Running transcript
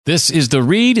This is the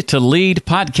Read to Lead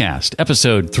podcast,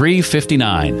 episode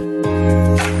 359.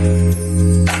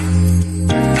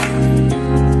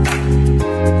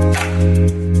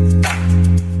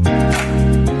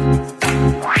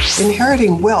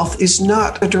 Inheriting wealth is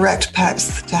not a direct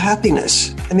path to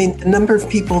happiness. I mean, a number of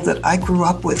people that I grew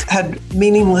up with had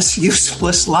meaningless,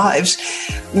 useless lives,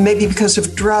 maybe because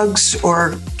of drugs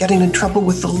or getting in trouble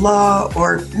with the law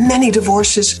or many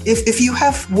divorces. If you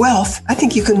have wealth, I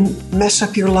think you can mess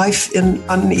up your life on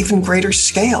an even greater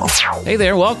scale. Hey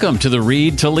there, welcome to the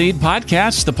Read to Lead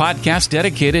podcast, the podcast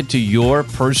dedicated to your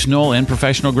personal and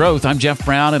professional growth. I'm Jeff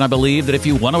Brown, and I believe that if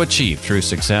you want to achieve true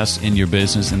success in your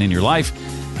business and in your life,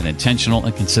 an intentional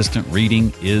and consistent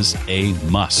reading is a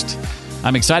must.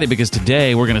 I'm excited because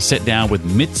today we're going to sit down with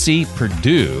Mitzi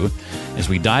Perdue as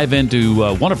we dive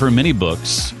into one of her many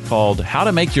books called How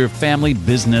to Make Your Family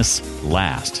Business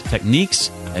Last: Techniques,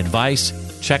 Advice,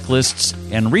 Checklists,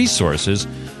 and Resources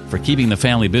for Keeping the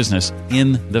Family Business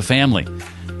in the Family.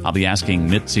 I'll be asking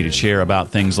Mitzi to share about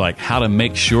things like how to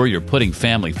make sure you're putting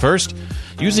family first,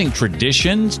 using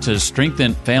traditions to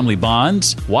strengthen family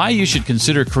bonds, why you should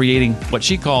consider creating what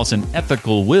she calls an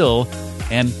ethical will,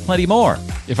 and plenty more.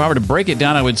 If I were to break it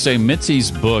down, I would say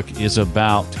Mitzi's book is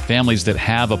about families that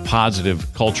have a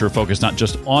positive culture focused not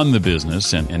just on the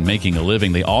business and making a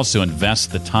living. They also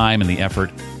invest the time and the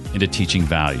effort into teaching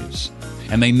values.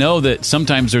 And they know that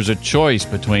sometimes there's a choice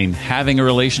between having a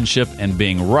relationship and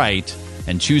being right,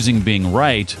 and choosing being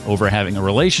right over having a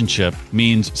relationship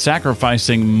means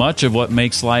sacrificing much of what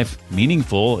makes life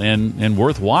meaningful and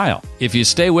worthwhile. If you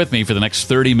stay with me for the next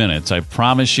 30 minutes, I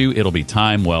promise you it'll be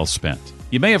time well spent.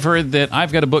 You may have heard that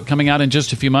I've got a book coming out in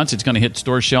just a few months. It's going to hit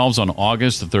store shelves on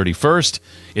August the 31st.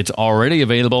 It's already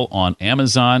available on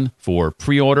Amazon for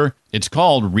pre-order. It's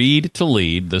called Read to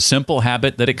Lead: The Simple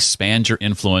Habit That Expands Your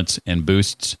Influence and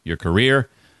Boosts Your Career.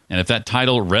 And if that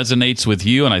title resonates with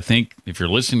you, and I think if you're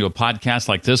listening to a podcast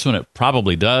like this one, it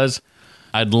probably does,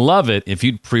 I'd love it if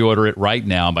you'd pre-order it right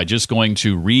now by just going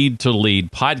to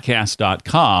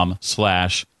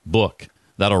readtoleadpodcast.com/book.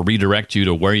 That'll redirect you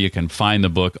to where you can find the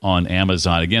book on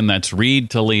Amazon. Again, that's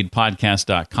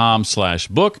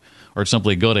readtoleadpodcast.com/book, or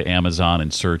simply go to Amazon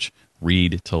and search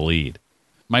Read to Lead.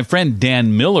 My friend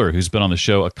Dan Miller, who's been on the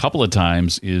show a couple of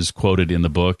times, is quoted in the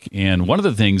book. And one of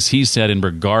the things he said in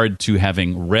regard to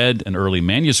having read an early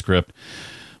manuscript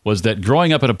was that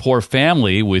growing up in a poor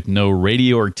family with no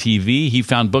radio or TV, he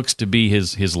found books to be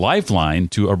his lifeline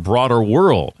to a broader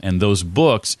world. And those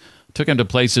books took him to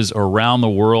places around the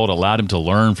world, allowed him to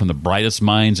learn from the brightest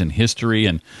minds in history,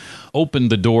 and opened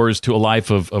the doors to a life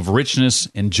of richness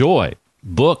and joy.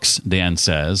 Books, Dan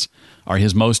says, are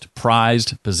his most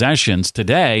prized possessions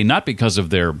today, not because of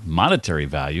their monetary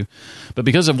value, but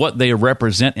because of what they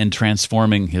represent in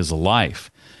transforming his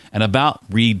life. And about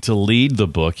Read to Lead, the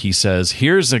book, he says,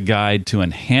 here's a guide to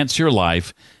enhance your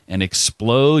life and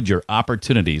explode your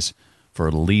opportunities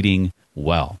for leading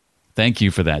well. Thank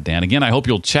you for that, Dan. Again, I hope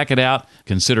you'll check it out.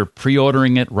 Consider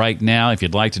pre-ordering it right now. If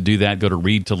you'd like to do that, go to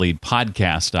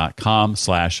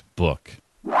readtoleadpodcast.com/book.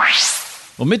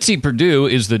 Well, Mitzi Perdue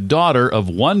is the daughter of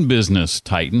one business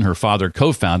titan. Her father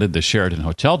co-founded the Sheraton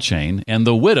hotel chain, and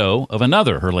the widow of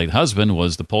another. Her late husband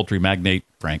was the poultry magnate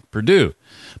Frank Perdue.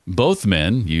 Both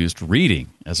men used reading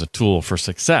as a tool for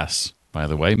success. By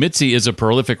the way, Mitzi is a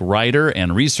prolific writer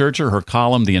and researcher. Her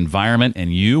column, The Environment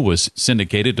and You, was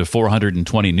syndicated to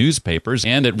 420 newspapers,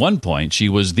 and at one point, she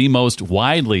was the most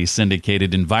widely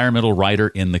syndicated environmental writer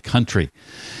in the country.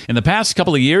 In the past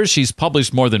couple of years, she's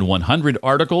published more than 100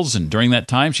 articles, and during that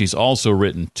time, she's also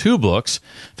written 2 books,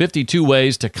 52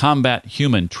 Ways to Combat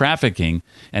Human Trafficking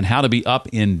and How to Be Up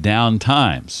in Down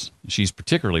Times. She's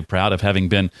particularly proud of having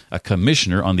been a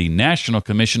commissioner on the National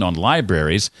Commission on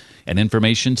Libraries and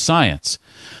Information Science.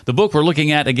 The book we're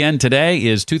looking at again today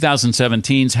is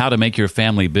 2017's How to Make Your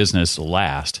Family Business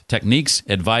Last: Techniques,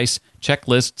 Advice,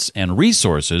 Checklists, and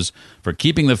Resources for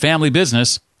Keeping the Family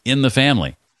Business in the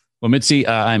Family. Well, Mitzi,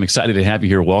 I'm excited to have you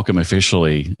here. Welcome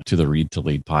officially to the Read to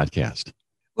Lead podcast.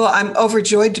 Well, I'm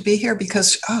overjoyed to be here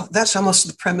because, that's almost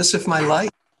the premise of my life.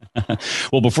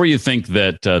 Well, before you think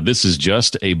that this is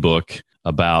just a book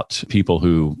about people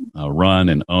who run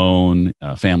and own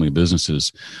family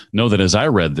businesses, know that as I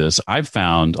read this, I've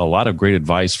found a lot of great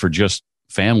advice for just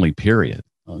family, period.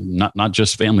 Not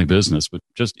just family business, but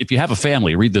just if you have a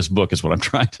family, read this book is what I'm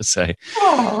trying to say.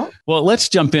 Aww. Well, let's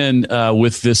jump in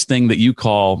with this thing that you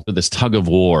call this tug of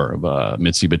war,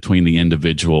 Mitzi, between the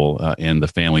individual and the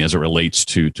family as it relates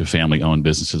to family-owned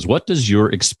businesses. What does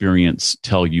your experience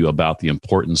tell you about the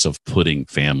importance of putting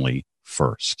family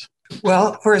first?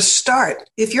 Well, for a start,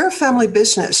 if you're a family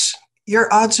business,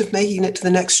 your odds of making it to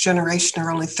the next generation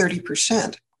are only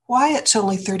 30%. why it's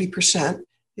only 30%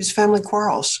 is family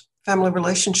quarrels, family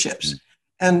relationships.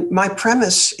 And my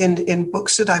premise in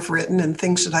books that I've written and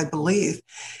things that I believe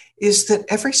is that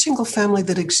every single family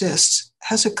that exists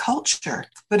has a culture,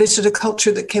 but is it a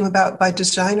culture that came about by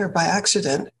design or by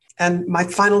accident? And my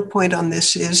final point on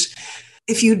this is,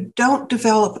 if you don't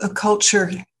develop a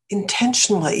culture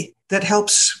intentionally that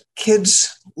helps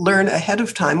kids learn ahead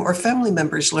of time or family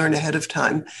members learn ahead of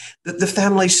time that the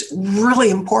family's really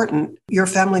important, your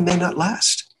family may not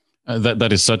last.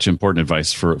 That is such important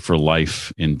advice for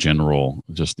life in general,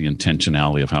 just the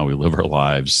intentionality of how we live our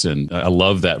lives. And I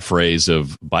love that phrase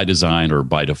of by design or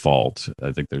by default.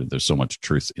 I think there's so much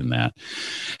truth in that.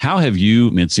 How have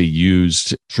you, Mitzi,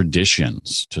 used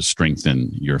traditions to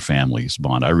strengthen your family's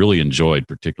bond? I really enjoyed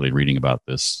particularly reading about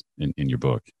this in your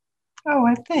book. Oh,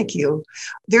 I thank you.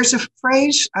 There's a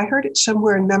phrase, I heard it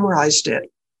somewhere and memorized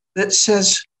it, that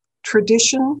says,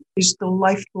 tradition is the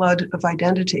lifeblood of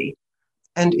identity.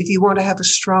 And if you want to have a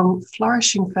strong,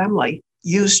 flourishing family,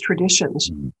 use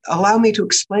traditions. Allow me to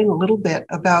explain a little bit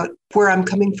about where I'm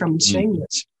coming from in saying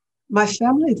this. My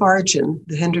family of origin,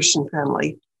 the Henderson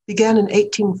family, began in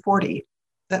 1840.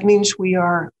 That means we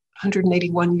are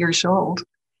 181 years old.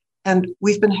 And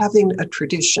we've been having a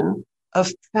tradition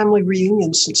of family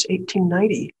reunions since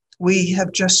 1890. We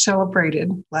have just celebrated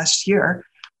last year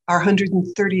our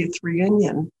 130th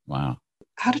reunion. Wow.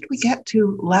 How did we get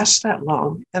to last that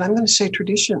long? And I'm going to say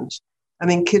traditions. I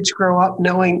mean, kids grow up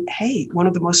knowing, hey, one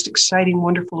of the most exciting,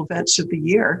 wonderful events of the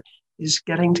year is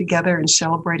getting together and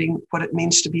celebrating what it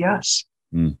means to be us.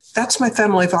 That's my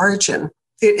family of origin.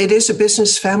 It is a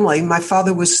business family. My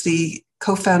father was the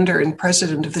co-founder and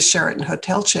president of the Sheraton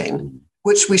hotel chain,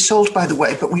 which we sold, by the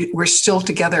way, but we're still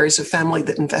together as a family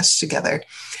that invests together.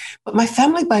 But my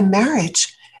family by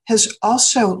marriage has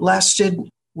also lasted.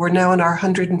 We're now in our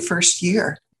 101st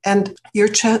year. And your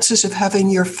chances of having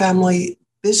your family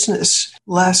business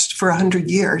last for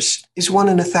 100 years is 1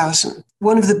 in 1,000.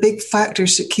 One of the big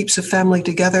factors that keeps a family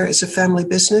together as a family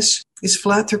business is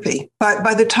philanthropy.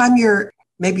 By the time you're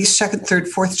maybe second, third,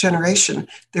 fourth generation,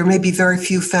 there may be very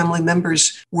few family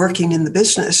members working in the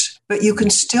business, but you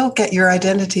can still get your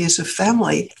identity as a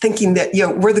family thinking that,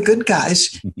 we're the good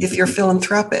guys if you're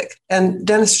philanthropic. And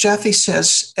Dennis Jaffe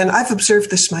says, and I've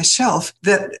observed this myself,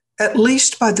 that at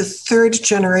least by the third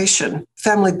generation,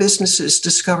 family businesses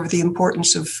discover the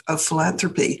importance of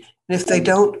philanthropy. And if they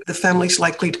don't, the family's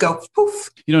likely to go poof.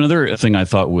 Another thing I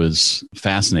thought was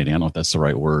fascinating, I don't know if that's the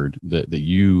right word, that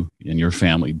you and your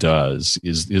family does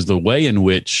is the way in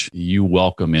which you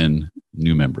welcome in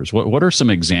new members. What are some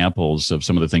examples of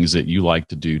some of the things that you like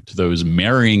to do to those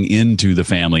marrying into the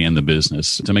family and the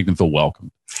business to make them feel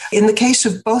welcome? In the case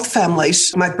of both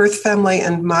families, my birth family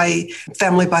and my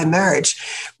family by marriage,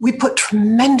 we put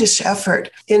tremendous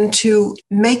effort into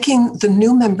making the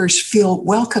new members feel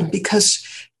welcome, because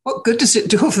what good does it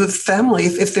do of the family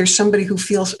if there's somebody who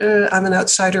feels, I'm an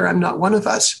outsider, I'm not one of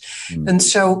us? And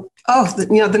so,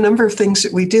 the number of things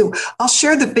that we do. I'll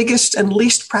share the biggest and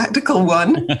least practical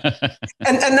one.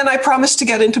 and then I promise to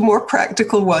get into more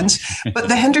practical ones. But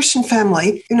the Henderson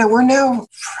family, we're now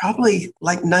probably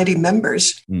like 90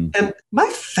 members. And my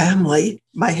family,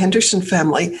 my Henderson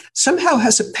family, somehow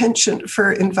has a penchant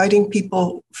for inviting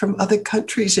people from other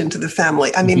countries into the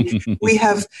family. I mean, we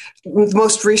have, the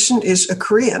most recent is a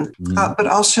Korean, but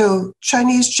also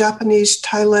Chinese, Japanese,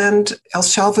 Thailand, El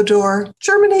Salvador,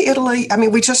 Germany, Italy. I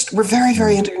mean, we're very,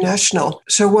 very international.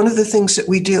 So one of the things that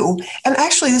we do, and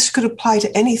actually this could apply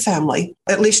to any family,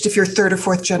 at least if you're third or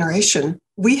fourth generation,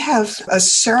 we have a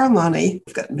ceremony.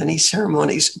 We've got many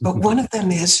ceremonies, but one of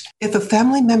them is if a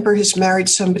family member has married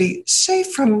somebody, say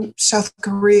from South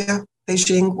Korea,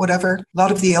 Beijing, whatever, a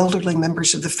lot of the elderly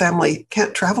members of the family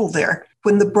can't travel there.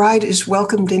 When the bride is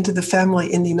welcomed into the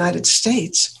family in the United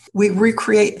States, we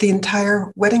recreate the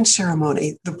entire wedding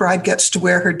ceremony. The bride gets to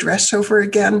wear her dress over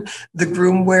again. The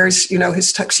groom wears,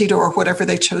 his tuxedo or whatever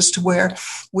they chose to wear.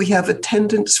 We have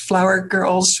attendants, flower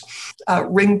girls,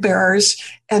 ring bearers,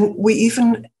 and we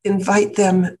even invite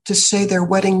them to say their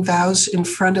wedding vows in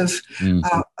front of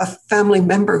a family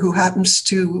member who happens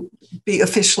to be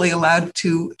officially allowed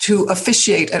to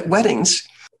officiate at weddings.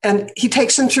 And he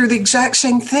takes them through the exact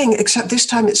same thing, except this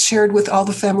time it's shared with all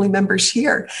the family members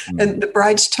here. And the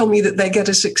brides tell me that they get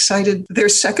as excited their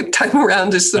second time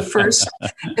around as the first.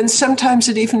 And sometimes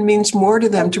it even means more to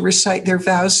them to recite their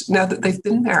vows now that they've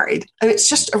been married. And it's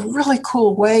just a really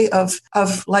cool way of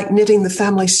like knitting the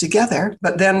families together.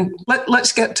 But then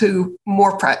let's get to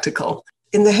more practical.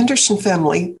 In the Henderson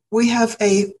family, we have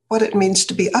a What It Means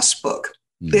to Be Us book.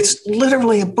 It's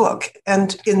literally a book.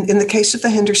 And in the case of the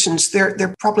Hendersons, there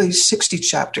are probably 60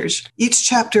 chapters. Each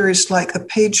chapter is like a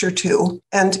page or two.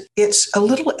 And it's a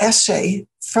little essay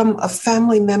from a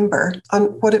family member on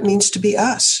what it means to be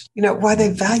us, why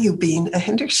they value being a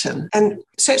Henderson. And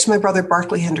say it's my brother,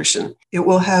 Barclay Henderson. It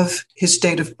will have his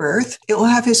date of birth. It will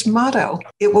have his motto.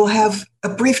 It will have a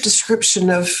brief description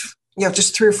of,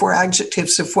 just 3 or 4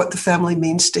 adjectives of what the family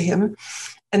means to him.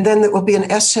 And then there will be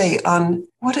an essay on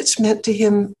what it's meant to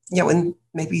him, in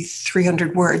maybe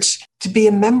 300 words, to be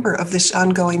a member of this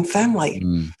ongoing family.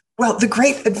 Well, the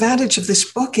great advantage of this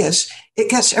book is it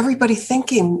gets everybody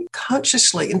thinking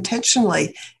consciously,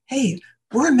 intentionally, hey,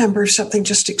 we're a member of something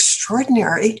just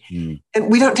extraordinary. And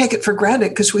we don't take it for granted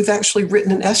because we've actually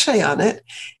written an essay on it.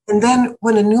 And then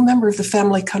when a new member of the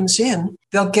family comes in,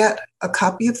 they'll get a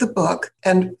copy of the book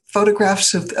and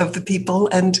photographs of the people,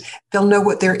 and they'll know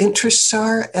what their interests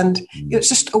are. And it's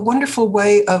just a wonderful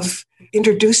way of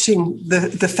introducing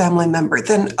the family member.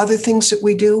 Then other things that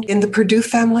we do in the Perdue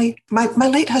family, my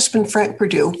late husband, Frank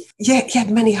Perdue, he had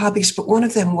many hobbies, but one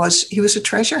of them was he was a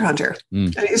treasure hunter.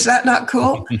 Is that not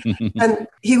cool? And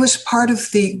he was part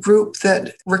of the group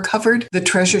that recovered the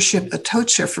treasure ship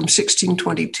Atocha from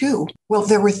 1622. Well,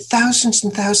 there were thousands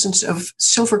and thousands of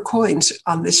silver coins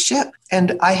on this ship.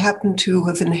 And I happen to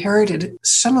have inherited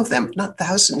some of them, not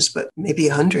thousands, but maybe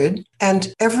 100.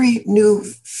 And every new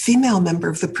female member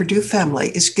of the Perdue family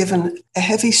is given a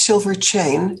heavy silver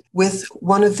chain with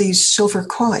one of these silver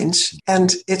coins.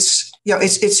 And it's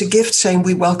a gift saying,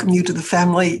 we welcome you to the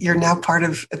family. You're now part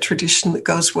of a tradition that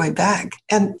goes way back.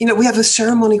 And, we have a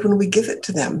ceremony when we give it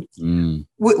to them.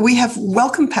 We have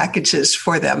welcome packages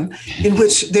for them in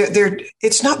which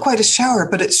it's not quite a shower,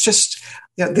 but it's just,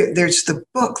 there's the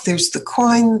book, there's the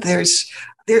coin,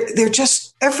 they're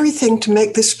just everything to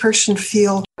make this person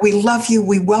feel we love you,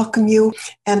 we welcome you.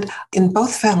 And in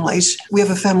both families, we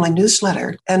have a family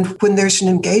newsletter. And when there's an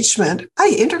engagement,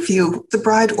 I interview the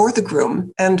bride or the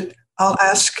groom, and I'll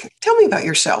ask, tell me about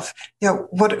yourself.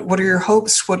 What are your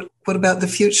hopes? What about the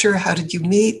future? How did you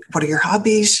meet? What are your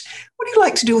hobbies? What do you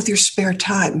like to do with your spare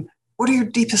time? What are your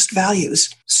deepest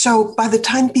values? So by the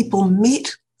time people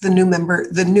meet the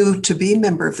new to-be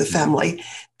member of the family,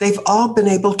 they've all been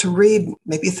able to read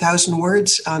maybe 1,000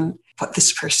 words on what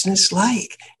this person is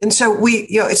like. And so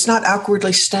it's not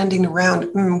awkwardly standing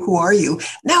around, who are you?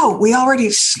 No, we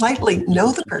already slightly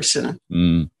know the person.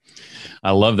 I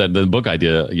love that. The book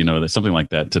idea, something like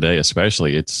that today,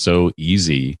 especially, it's so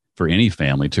easy for any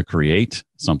family to create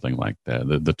something like that.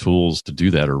 The tools to do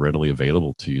that are readily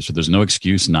available to you. So there's no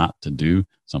excuse not to do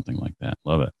something like that.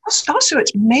 Love it. Also,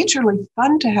 it's majorly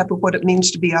fun to have a What It Means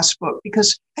to Be Us book,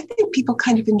 because I think people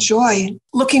kind of enjoy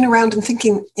looking around and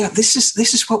thinking, this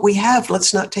is what we have.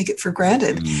 Let's not take it for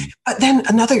granted. But then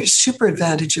another super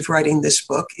advantage of writing this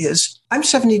book is I'm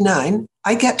 79.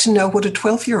 I get to know what a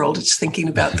 12-year-old is thinking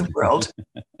about the world.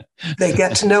 They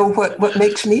get to know what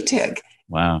makes me tick.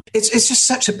 Wow. It's just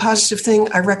such a positive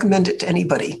thing. I recommend it to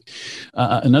anybody.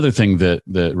 Another thing that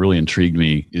really intrigued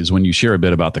me is when you share a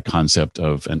bit about the concept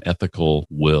of an ethical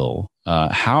will.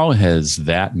 How has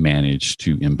that managed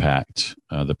to impact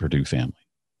the Perdue family?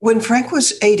 When Frank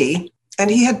was 80, and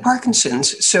he had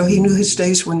Parkinson's, so he knew his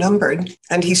days were numbered,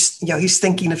 and he's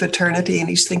thinking of eternity, and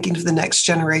he's thinking of the next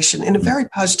generation in a very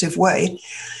positive way.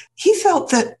 He felt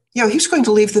that he was going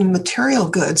to leave them material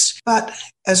goods, but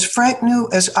as Frank knew,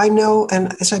 as I know,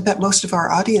 and as I bet most of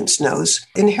our audience knows,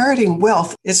 inheriting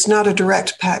wealth is not a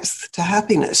direct path to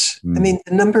happiness. I mean,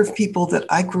 the number of people that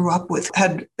I grew up with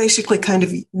had basically kind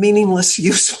of meaningless,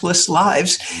 useless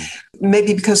lives,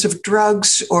 maybe because of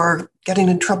drugs or getting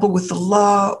in trouble with the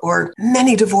law or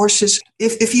many divorces.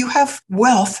 If you have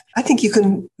wealth, I think you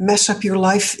can mess up your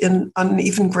life on an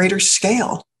even greater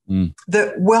scale.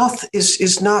 That wealth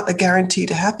is not a guarantee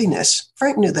to happiness.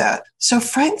 Frank knew that. So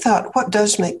Frank thought, what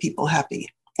does make people happy?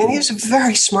 And he was a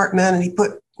very smart man, and he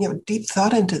put deep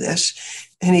thought into this.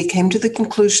 And he came to the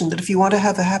conclusion that if you want to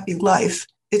have a happy life,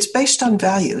 it's based on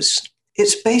values.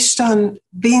 It's based on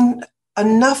being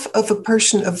enough of a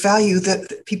person of value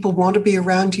that people want to be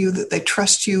around you, that they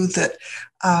trust you, that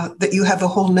you have a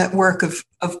whole network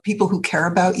of people who care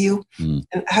about you.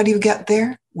 And how do you get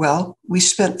there? Well, we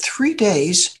spent 3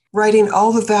 days writing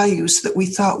all the values that we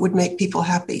thought would make people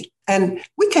happy. And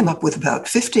we came up with about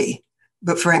 50.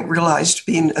 But Frank realized,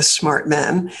 being a smart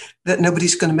man, that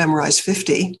nobody's going to memorize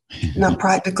 50, not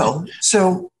practical.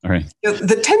 So right.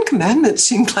 The 10 Commandments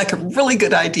seemed like a really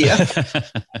good idea.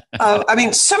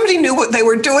 Somebody knew what they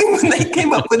were doing when they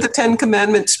came up with the 10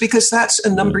 Commandments, because that's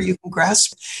a number you can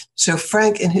grasp. So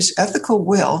Frank, in his ethical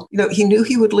will, he knew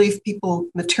he would leave people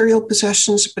material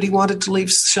possessions, but he wanted to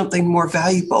leave something more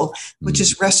valuable, which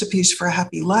is recipes for a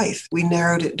happy life. We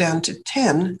narrowed it down to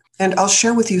 10, and I'll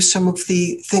share with you some of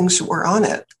the things that were on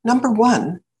it. Number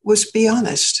 1 was be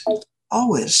honest,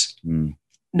 always.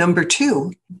 Number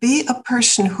 2, be a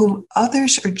person whom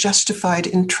others are justified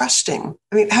in trusting.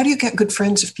 How do you get good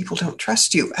friends if people don't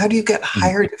trust you? How do you get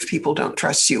hired if people don't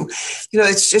trust you?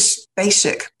 It's just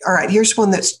basic. All right, here's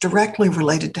one that's directly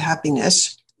related to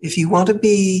happiness. If you want to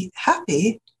be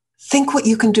happy, think what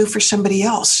you can do for somebody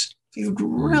else. If you'd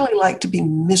really like to be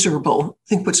miserable,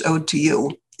 think what's owed to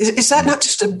you. Is that not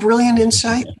just a brilliant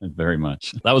insight? Very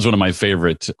much. That was one of my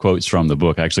favorite quotes from the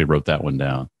book. I actually wrote that one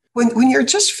down. When you're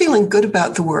just feeling good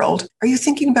about the world, are you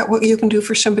thinking about what you can do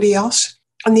for somebody else?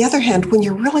 On the other hand, when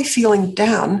you're really feeling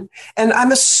down, and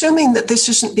I'm assuming that this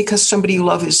isn't because somebody you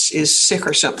love is sick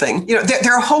or something.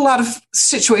 There are a whole lot of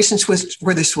situations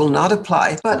where this will not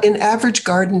apply. But in average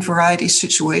garden variety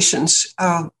situations,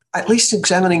 at least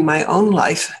examining my own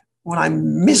life, when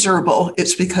I'm miserable,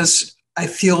 it's because I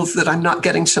feel that I'm not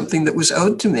getting something that was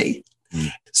owed to me.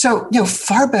 So,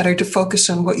 far better to focus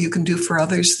on what you can do for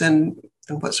others than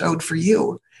what's owed for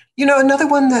you. Another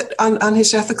one that on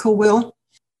his ethical will,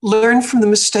 learn from the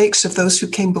mistakes of those who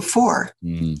came before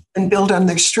and build on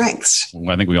their strengths. Well,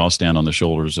 I think we all stand on the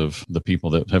shoulders of the people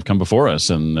that have come before us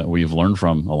and that we've learned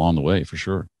from along the way, for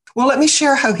sure. Well, let me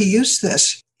share how he used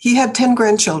this. He had 10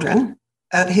 grandchildren.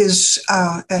 At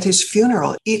his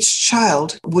funeral, each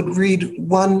child would read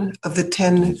one of the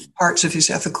 10 parts of his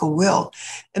ethical will.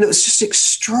 And it was just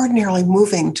extraordinarily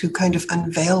moving to kind of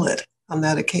unveil it on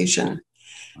that occasion.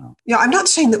 Wow. I'm not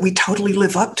saying that we totally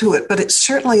live up to it, but it's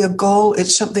certainly a goal.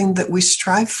 It's something that we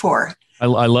strive for. I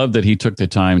love that he took the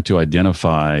time to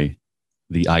identify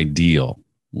the ideal.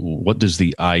 What does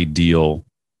the ideal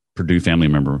Purdue family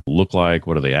member look like?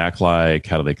 What do they act like?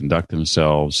 How do they conduct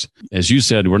themselves? As you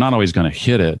said, we're not always going to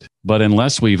hit it, but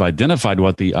unless we've identified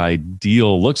what the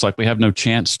ideal looks like, we have no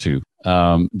chance to.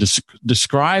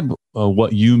 Describe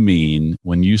what you mean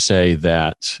when you say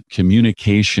that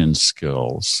communication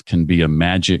skills can be a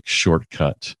magic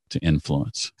shortcut to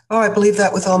influence. Oh, I believe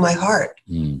that with all my heart.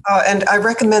 And I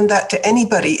recommend that to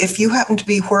anybody. If you happen to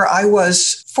be where I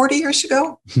was 40 years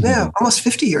ago, almost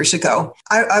 50 years ago,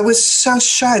 I was so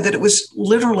shy that it was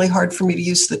literally hard for me to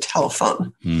use the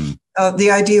telephone.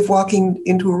 The idea of walking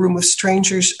into a room of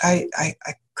strangers, I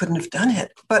couldn't have done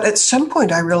it. But at some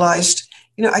point I realized,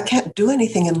 I can't do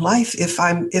anything in life if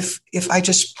I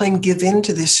just plain give in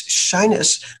to this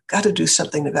shyness. Got to do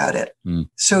something about it.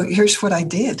 So here's what I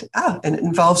did. And it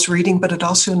involves reading, but it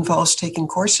also involves taking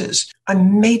courses. I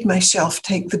made myself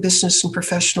take the Business and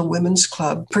Professional Women's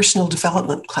Club personal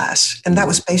development class. And that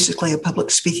was basically a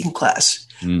public speaking class.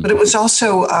 But it was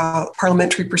also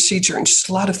parliamentary procedure and just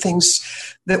a lot of things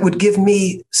that would give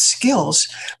me skills.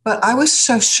 But I was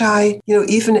so shy,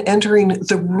 even entering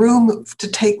the room to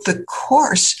take the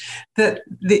course, that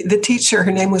the teacher,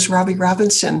 her name was Robbie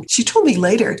Robinson, she told me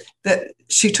later that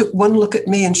she took one look at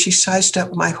me and she sized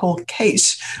up my whole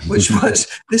case, which was,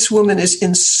 this woman is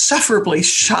insufferably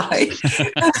shy.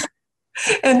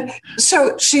 And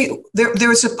so there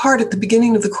was a part at the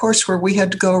beginning of the course where we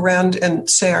had to go around and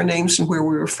say our names and where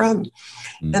we were from.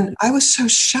 And I was so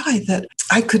shy that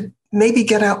I could maybe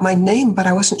get out my name, but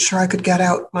I wasn't sure I could get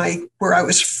out where I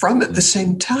was from at the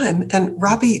same time. And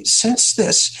Robbie sensed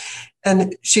this.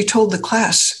 And she told the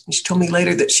class, and she told me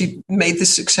later that she made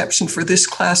this exception for this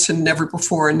class and never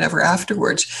before and never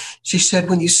afterwards. She said,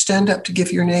 when you stand up to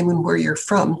give your name and where you're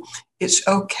from, it's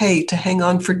okay to hang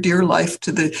on for dear life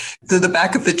to the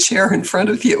back of the chair in front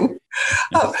of you.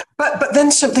 But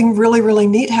then something really, really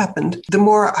neat happened. The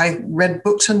more I read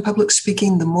books on public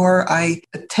speaking, the more I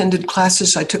attended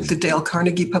classes. I took the Dale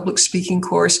Carnegie public speaking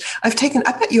course. I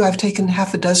bet you I've taken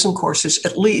half a dozen courses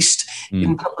at least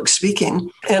in public speaking.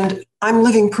 And I'm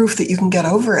living proof that you can get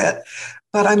over it.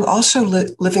 But I'm also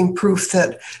living proof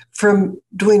that from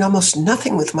doing almost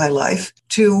nothing with my life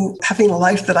to having a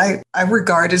life that I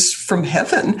regard as from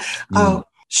heaven.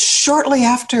 Shortly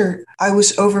after I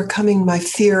was overcoming my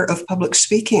fear of public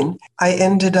speaking, I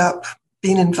ended up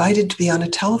being invited to be on a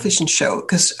television show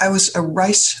because I was a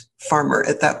rice farmer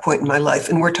at that point in my life.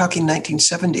 And we're talking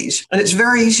 1970s. And it's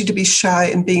very easy to be shy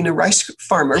in being a rice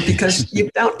farmer because you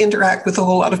don't interact with a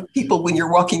whole lot of people when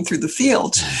you're walking through the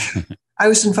fields. I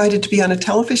was invited to be on a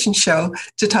television show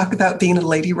to talk about being a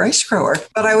lady rice grower.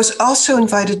 But I was also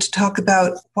invited to talk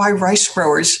about why rice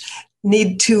growers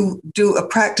need to do a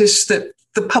practice that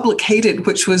the public hated,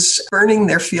 which was burning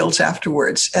their fields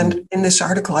afterwards. And in this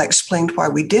article, I explained why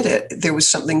we did it. There was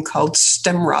something called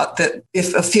stem rot, that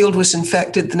if a field was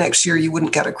infected the next year, you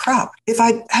wouldn't get a crop. If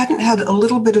I hadn't had a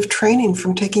little bit of training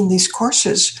from taking these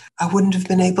courses, I wouldn't have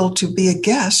been able to be a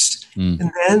guest.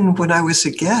 And then when I was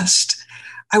a guest,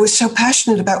 I was so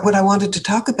passionate about what I wanted to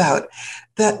talk about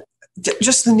that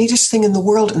just the neatest thing in the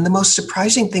world and the most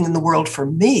surprising thing in the world for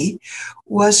me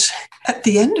was at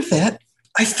the end of it,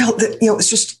 I felt that, it was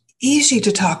just easy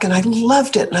to talk and I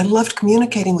loved it. And I loved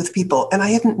communicating with people and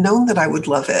I hadn't known that I would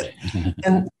love it.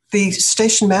 And the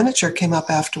station manager came up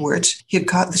afterwards. He had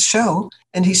caught the show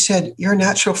and he said, "You're a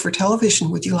natural for television.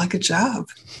 Would you like a job?"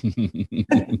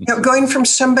 And, going from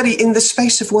somebody in the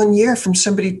space of 1 year, from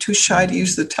somebody too shy to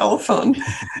use the telephone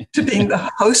to being the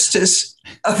hostess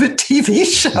of a TV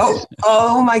show.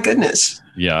 Oh my goodness.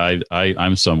 Yeah,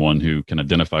 I'm someone who can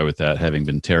identify with that, having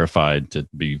been terrified to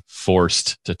be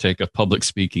forced to take a public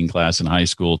speaking class in high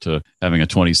school, to having a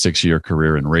 26-year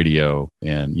career in radio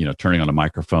and, turning on a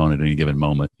microphone at any given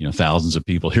moment, thousands of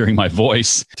people hearing my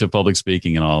voice, to public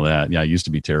speaking and all that. Yeah, I used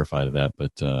to be terrified of that.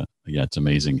 But yeah, it's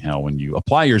amazing how when you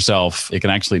apply yourself, it can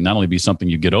actually not only be something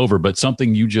you get over, but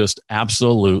something you just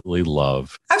absolutely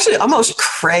love. Actually, almost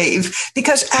crave,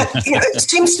 because it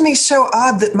seems to me so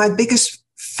odd that my biggest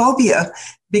phobia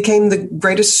became the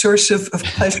greatest source of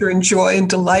pleasure and joy and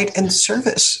delight and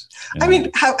service. Yeah. I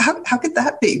mean, how could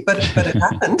that be? But it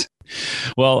happened.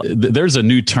 Well, there's a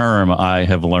new term I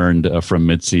have learned from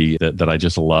Mitzi that I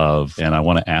just love. And I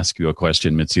want to ask you a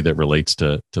question, Mitzi, that relates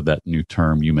to that new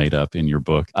term you made up in your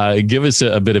book. Give us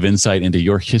a bit of insight into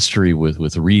your history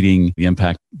with reading, the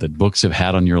impact that books have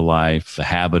had on your life, the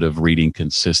habit of reading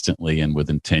consistently and with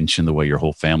intention, the way your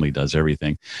whole family does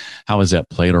everything. How has that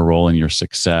played a role in your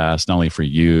success, not only for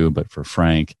you, but for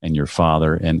Frank and your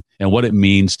father, and what it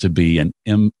means to be an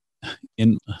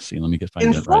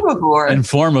Informavore. Right.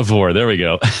 Informavore. There we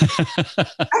go.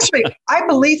 Actually, I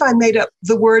believe I made up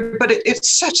the word, but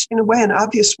it's such, in a way, an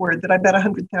obvious word that I bet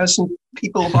 100,000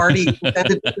 people have already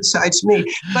invented besides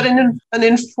me. But an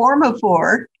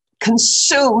informavore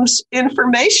consumes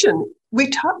information.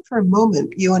 We talked for a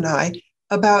moment, you and I,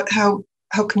 about how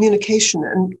communication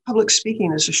and public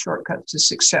speaking is a shortcut to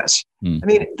success. I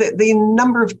mean, the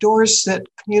number of doors that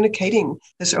communicating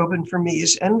has opened for me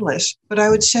is endless, but I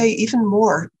would say even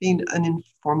more being an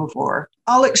informavore.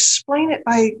 I'll explain it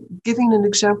by giving an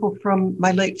example from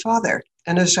my late father.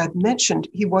 And as I've mentioned,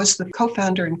 he was the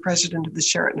co-founder and president of the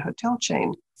Sheraton hotel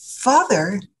chain.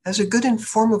 Father, as a good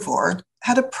informavore,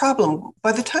 had a problem.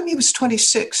 By the time he was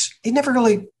 26, he'd never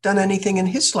really done anything in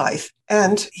his life.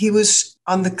 And he was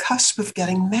on the cusp of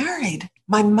getting married.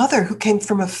 My mother, who came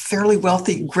from a fairly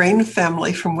wealthy grain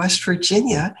family from West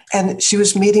Virginia, and she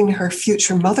was meeting her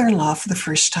future mother-in-law for the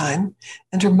first time.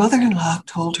 And her mother-in-law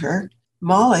told her,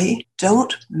 "Molly,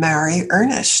 don't marry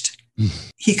Ernest.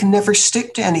 He can never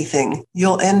stick to anything.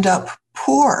 You'll end up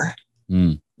poor."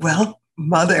 Well,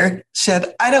 Mother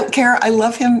said, "I don't care. I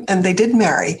love him." And they did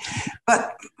marry.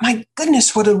 But my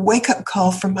goodness, what a wake-up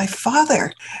call from my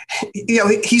father.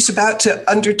 He's about to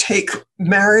undertake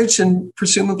marriage and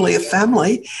presumably a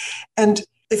family. And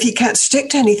if he can't stick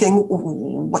to anything,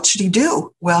 what should he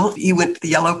do? Well, he went to the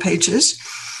Yellow Pages.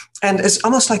 And as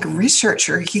almost like a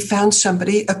researcher, he found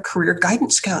somebody, a career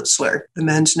guidance counselor. The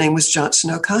man's name was Johnson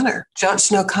O'Connor.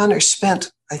 Johnson O'Connor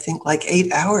spent, I think, like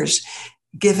 8 hours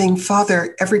giving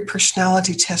Father every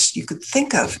personality test you could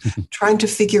think of, trying to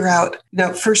figure out,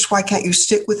 first, why can't you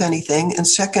stick with anything? And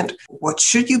second, what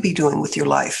should you be doing with your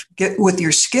life? Get with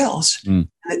your skills. And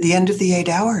at the end of the 8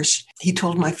 hours, he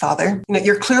told my father,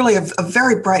 "You're clearly a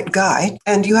very bright guy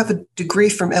and you have a degree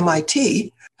from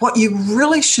MIT. What you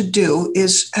really should do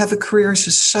is have a career as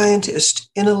a scientist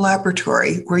in a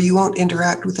laboratory where you won't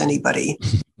interact with anybody."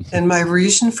 And my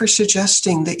reason for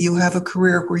suggesting that you have a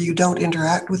career where you don't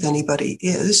interact with anybody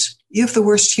is you have the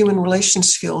worst human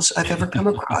relations skills I've ever come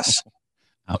across.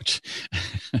 Ouch.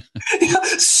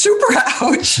 Super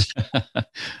ouch.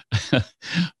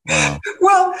 Wow.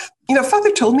 Well,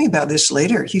 Father told me about this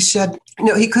later. He said,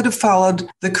 he could have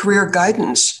followed the career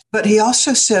guidance, but he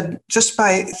also said just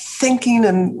by thinking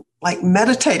and like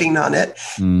meditating on it,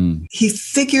 he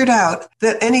figured out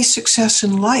that any success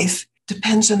in life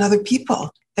depends on other people.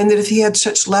 And that if he had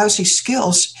such lousy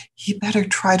skills, he better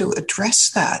try to address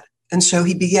that. And so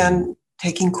he began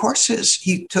taking courses.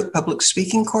 He took public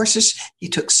speaking courses. He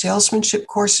took salesmanship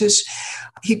courses.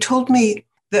 He told me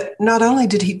that not only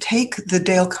did he take the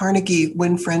Dale Carnegie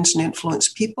Win Friends and Influence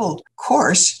People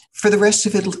course, for the rest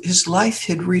of his life,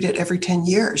 he'd read it every 10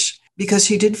 years because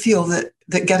he did feel that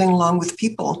getting along with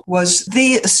people was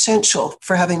the essential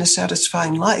for having a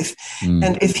satisfying life.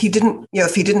 And if he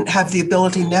didn't have the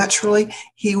ability naturally,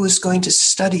 he was going to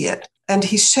study it. And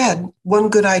he said, one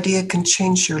good idea can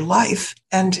change your life.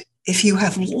 And if you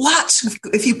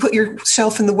put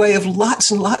yourself in the way of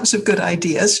lots and lots of good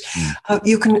ideas,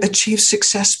 you can achieve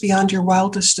success beyond your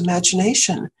wildest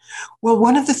imagination. Well,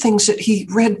 one of the things that he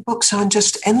read books on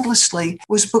just endlessly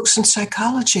was books in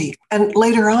psychology. And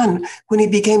later on, when he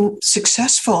became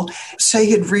successful, say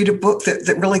he'd read a book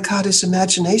that really caught his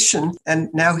imagination, and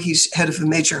now he's head of a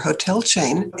major hotel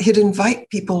chain, he'd invite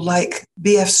people like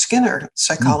B.F. Skinner,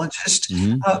 psychologist.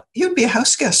 He would be a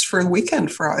house guest for a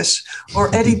weekend for us.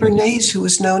 Or Eddie Bernays, who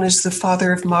was known as the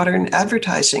father of modern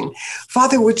advertising.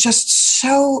 Father would just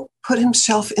so put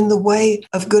himself in the way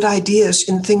of good ideas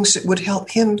in things that would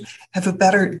help him have a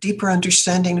better, deeper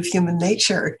understanding of human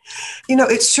nature.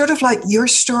 It's sort of like your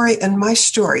story and my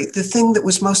story. The thing that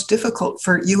was most difficult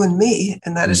for you and me,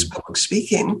 and that is public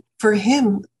speaking, for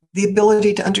him, the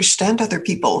ability to understand other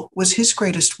people was his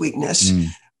greatest weakness.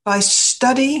 By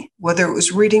study, whether it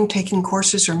was reading, taking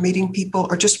courses, or meeting people,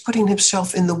 or just putting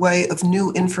himself in the way of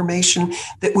new information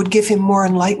that would give him more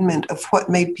enlightenment of what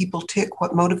made people tick,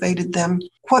 what motivated them,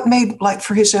 what made, like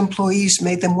for his employees,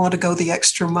 made them want to go the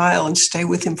extra mile and stay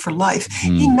with him for life.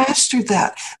 He mastered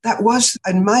that. That was,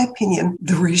 in my opinion,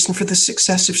 the reason for the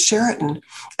success of Sheraton.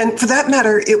 And for that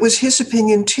matter, it was his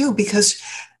opinion too, because,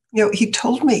 he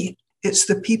told me it's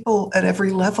the people at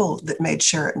every level that made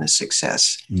Sheraton a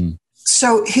success.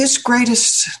 So his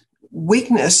greatest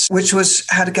weakness, which was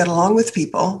how to get along with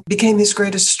people, became his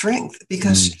greatest strength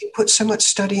because he put so much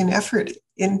study and effort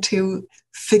into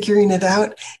figuring it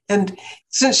out. And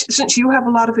since you have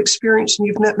a lot of experience and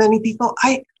you've met many people,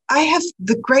 I have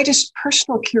the greatest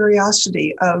personal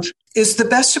curiosity of, is the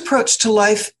best approach to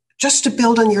life just to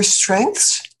build on your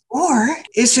strengths? Or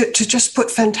is it to just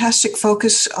put fantastic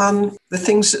focus on the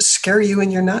things that scare you and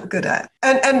you're not good at?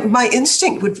 And my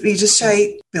instinct would be to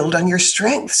say, build on your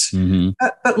strengths.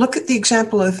 But look at the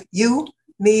example of you,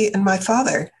 me, and my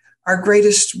father. Our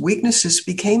greatest weaknesses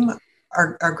became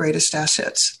our greatest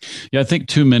assets. Yeah, I think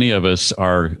too many of us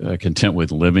are content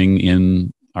with living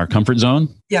in our comfort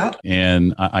zone. Yeah.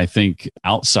 And I think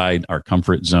outside our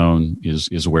comfort zone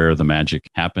is where the magic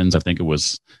happens. I think it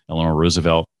was Eleanor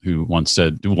Roosevelt who once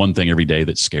said, do one thing every day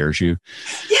that scares you.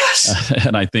 Yes.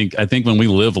 And I think when we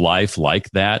live life like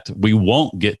that, we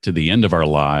won't get to the end of our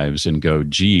lives and go,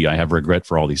 gee, I have regret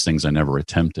for all these things I never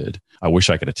attempted. I wish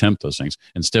I could attempt those things.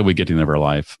 Instead, we get to the end of our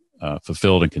life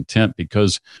fulfilled and content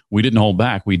because we didn't hold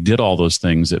back. We did all those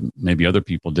things that maybe other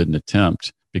people didn't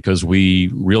attempt, because we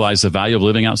realize the value of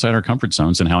living outside our comfort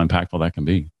zones and how impactful that can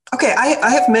be. Okay, I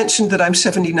have mentioned that I'm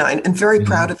 79 and very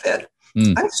proud of it.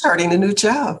 I'm starting a new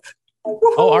job.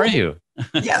 Oh, are you?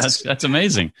 Yes. That's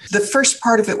amazing. The first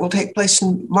part of it will take place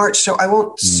in March, so I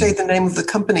won't say the name of the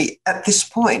company at this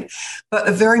point, but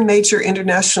a very major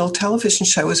international television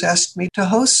show has asked me to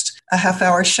host a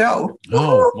half-hour show.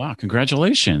 Oh, wow.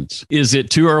 Congratulations. Is it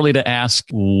too early to ask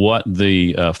what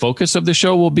the focus of the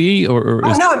show will be?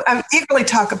 No, I'm eagerly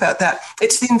talk about that.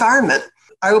 It's the environment.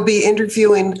 I will be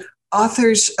interviewing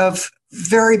authors of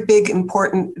very big,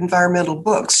 important environmental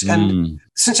books. And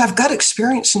since I've got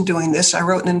experience in doing this, I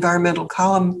wrote an environmental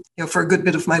column, for a good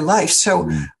bit of my life. So,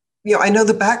 I know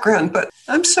the background, but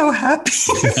I'm so happy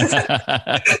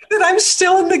that I'm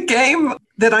still in the game,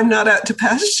 that I'm not out to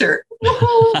pasture.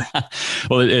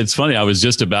 Well, it's funny. I was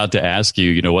just about to ask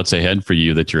you, what's ahead for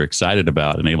you that you're excited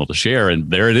about and able to share. And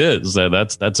there it is.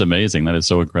 That's amazing. That is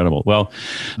so incredible. Well,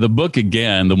 the book,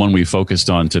 again, the one we focused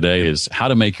on today is How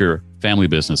to Make Your Family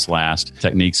Business Last: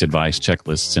 Techniques, Advice,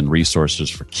 Checklists, and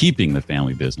Resources for Keeping the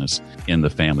Family Business in the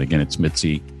Family. Again, it's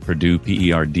Mitzi Perdue,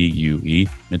 Perdue.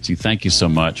 Mitzi, thank you so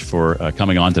much for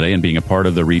coming on today and being a part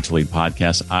of the Read to Lead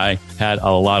podcast. I had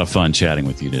a lot of fun chatting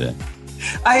with you today.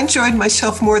 I enjoyed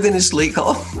myself more than is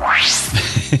legal.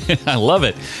 I love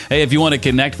it. Hey, if you want to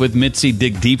connect with Mitzi,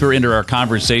 dig deeper into our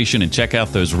conversation, and check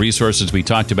out those resources we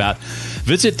talked about,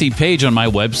 visit the page on my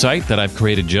website that I've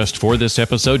created just for this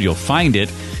episode. You'll find it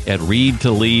at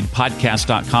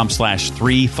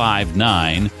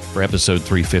readtoleadpodcast.com/359 for episode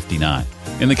 359.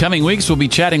 In the coming weeks, we'll be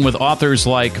chatting with authors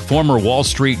like former Wall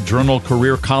Street Journal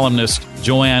career columnist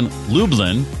Joanne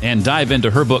Lublin, and dive into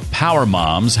her book, Power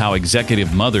Moms: How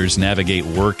Executive Mothers Navigate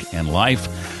Work and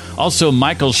Life. Also,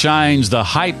 Michael Shine's The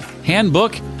Hype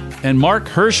Handbook, and Mark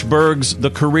Hirschberg's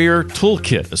The Career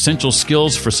Toolkit: Essential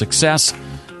Skills for Success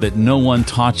that no one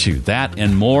taught you. That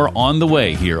and more on the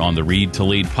way here on the Read to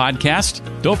Lead podcast.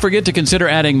 Don't forget to consider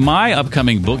adding my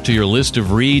upcoming book to your list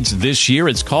of reads this year.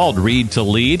 It's called Read to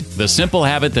Lead, the simple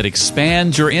habit that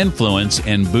expands your influence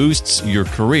and boosts your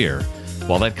career.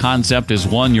 While that concept is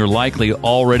one you're likely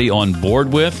already on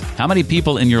board with, how many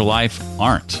people in your life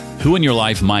aren't? Who in your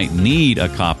life might need a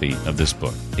copy of this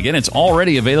book? Again, it's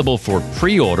already available for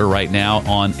pre-order right now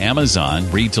on Amazon,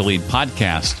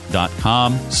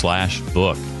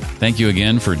 readtoleadpodcast.com/book. Thank you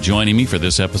again for joining me for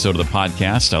this episode of the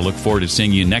podcast. I look forward to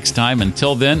seeing you next time.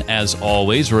 Until then, as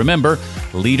always, remember,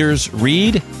 leaders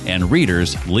read and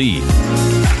readers lead.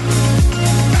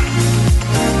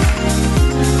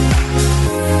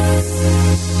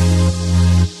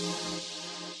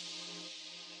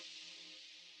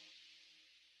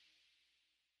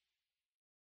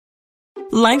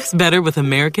 Life's better with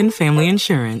American Family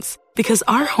Insurance because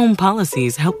our home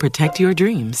policies help protect your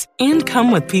dreams and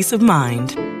come with peace of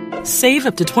mind. Save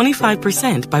up to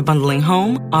 25% by bundling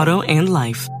home, auto, and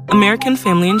life. American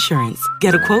Family Insurance.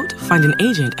 Get a quote, find an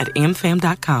agent at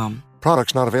amfam.com.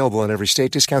 Products not available in every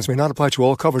state. Discounts may not apply to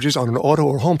all coverages on an auto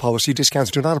or home policy.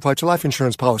 Discounts do not apply to life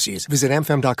insurance policies. Visit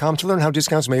amfam.com to learn how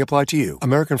discounts may apply to you.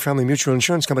 American Family Mutual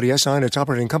Insurance Company, SI, and its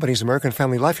operating companies, American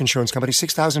Family Life Insurance Company,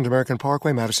 6000 American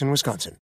Parkway, Madison, Wisconsin.